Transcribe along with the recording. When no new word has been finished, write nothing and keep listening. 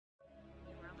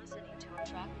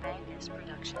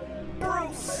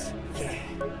Bruce, yeah.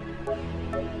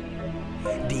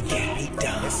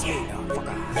 D.K.B.W,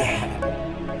 yeah.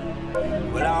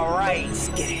 Well, alright, let's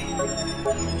get it.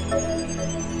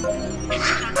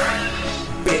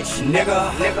 Bitch nigga,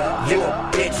 you a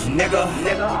bitch nigga.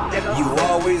 You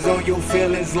always on your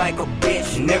feelings like a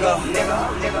bitch nigga.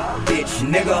 Bitch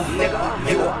nigga,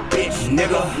 you a bitch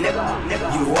nigga.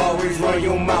 You always run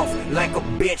your mouth like a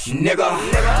bitch nigga.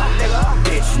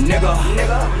 Bitch nigga,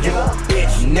 you a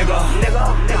bitch nigga.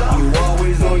 You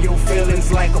always on your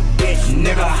feelings like a bitch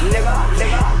nigga.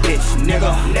 Bitch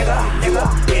nigga, you a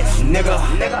bitch nigga.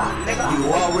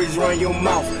 You always run your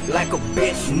mouth like a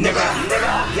bitch nigga.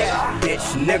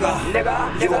 Bitch nigga,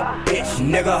 you a bitch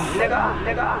nigga.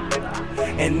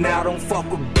 And I don't fuck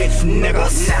with bitch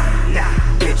niggas.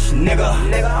 Bitch nigga,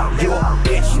 you a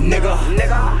bitch nigga.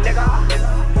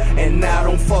 And I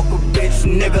don't fuck with bitch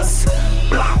niggas.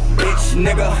 Bitch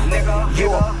nigga,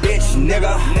 you a bitch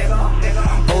nigga.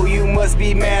 Oh, you must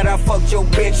be mad I fucked your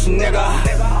bitch nigga.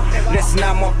 That's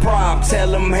not my problem,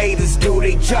 tell them haters do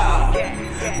their job.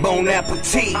 Bon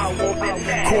appetit,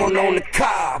 corn on the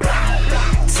cob.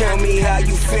 Tell me how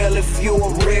you feel if you a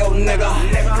real nigga.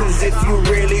 Cause if you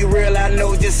really real, I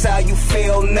know just how you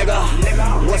feel,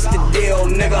 nigga. What's the deal,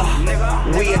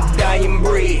 nigga? We a dying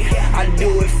breed. I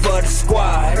do it for the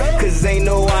squad, cause ain't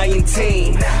no iron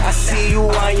team. I see you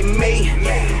eyeing me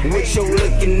with your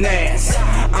looking ass.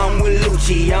 I'm with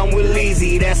Lucci, I'm with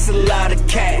Lizzy, that's a lot of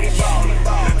cash.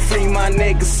 Free my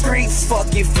nigga streets,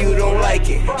 fuck if you don't like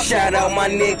it. Shout out my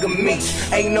nigga Meech,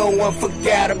 ain't no one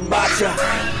forgot about ya.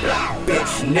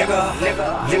 Bitch nigga,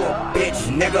 you a bitch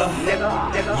nigga.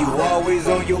 You always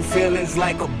on your feelings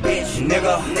like a bitch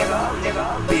nigga.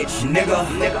 Bitch nigga,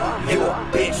 you a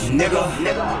bitch nigga.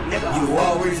 You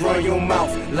always run your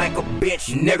mouth like a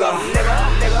bitch nigga.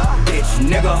 Bitch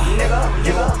nigga,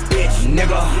 you a bitch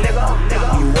nigga.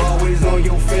 You always on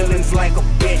your feelings like a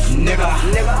bitch nigga.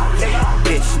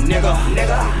 Bitch nigga,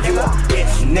 you a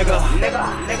bitch nigga.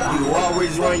 You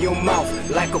always run your mouth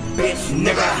like a bitch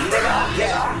nigga.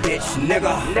 Bitch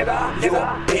nigga, you a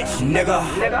bitch nigga.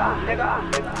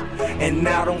 And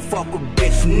I don't fuck with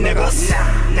bitch niggas.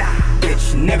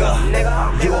 Bitch nigga,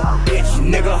 you a bitch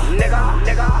nigga.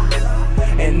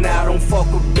 And I don't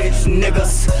fuck with bitch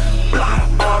niggas.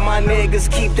 All my niggas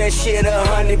keep that shit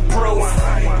 100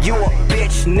 proof. You a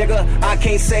bitch nigga, I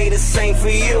can't say the same for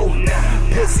you.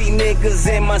 Pussy niggas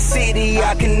in my city,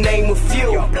 I can name a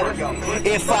few.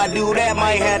 If I do that,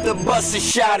 might have to bust a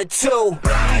shot or two.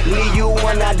 Leave you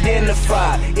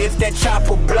unidentified if that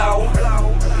chopper blow.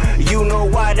 You know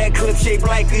why that clip shaped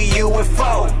like a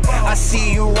UFO. I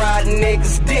see you riding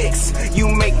niggas' dicks, you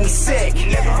make me sick.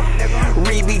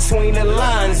 Read between the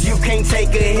lines, you can't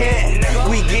take a hint.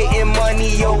 We getting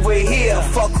money over here,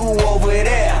 fuck who over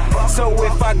there. So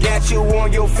if I got you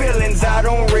on your feelings, I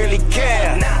don't really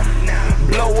care.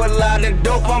 Blow a lot of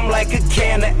dope, I'm like a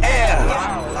can of air.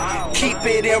 Keep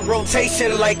it in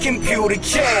rotation like computer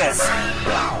chairs.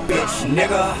 Bitch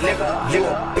nigga, you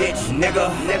a bitch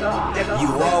nigga.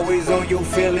 You always on your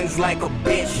feelings like a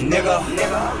bitch nigga.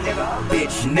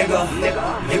 Bitch nigga,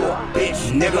 you a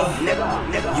bitch nigga.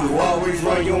 You always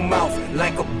run your mouth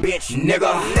like a bitch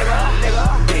nigga.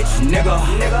 Bitch nigga,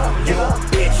 you a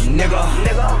bitch nigga.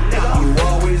 You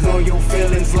always on your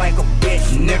feelings like a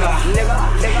bitch nigga.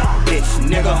 Bitch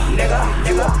nigga,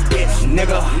 you a bitch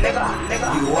nigga.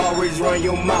 You always run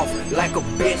your mouth like a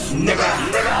bitch nigga.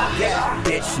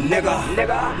 Bitch nigga,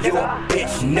 you a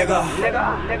bitch nigga.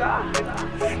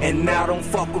 And I don't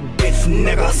fuck with bitch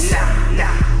niggas.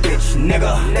 Bitch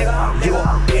nigga, you a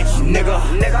bitch nigga.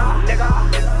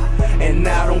 And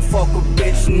I don't fuck with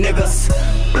bitch niggas.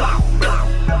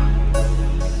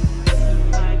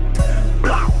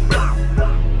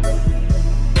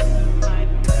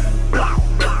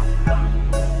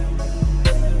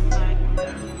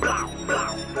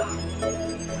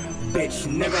 Bitch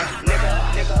nigga,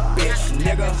 bitch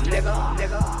nigga,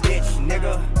 bitch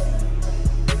nigga,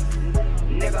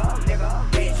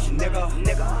 bitch nigga,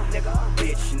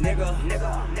 bitch nigga,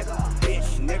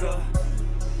 bitch nigga,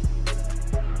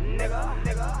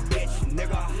 bitch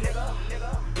nigga.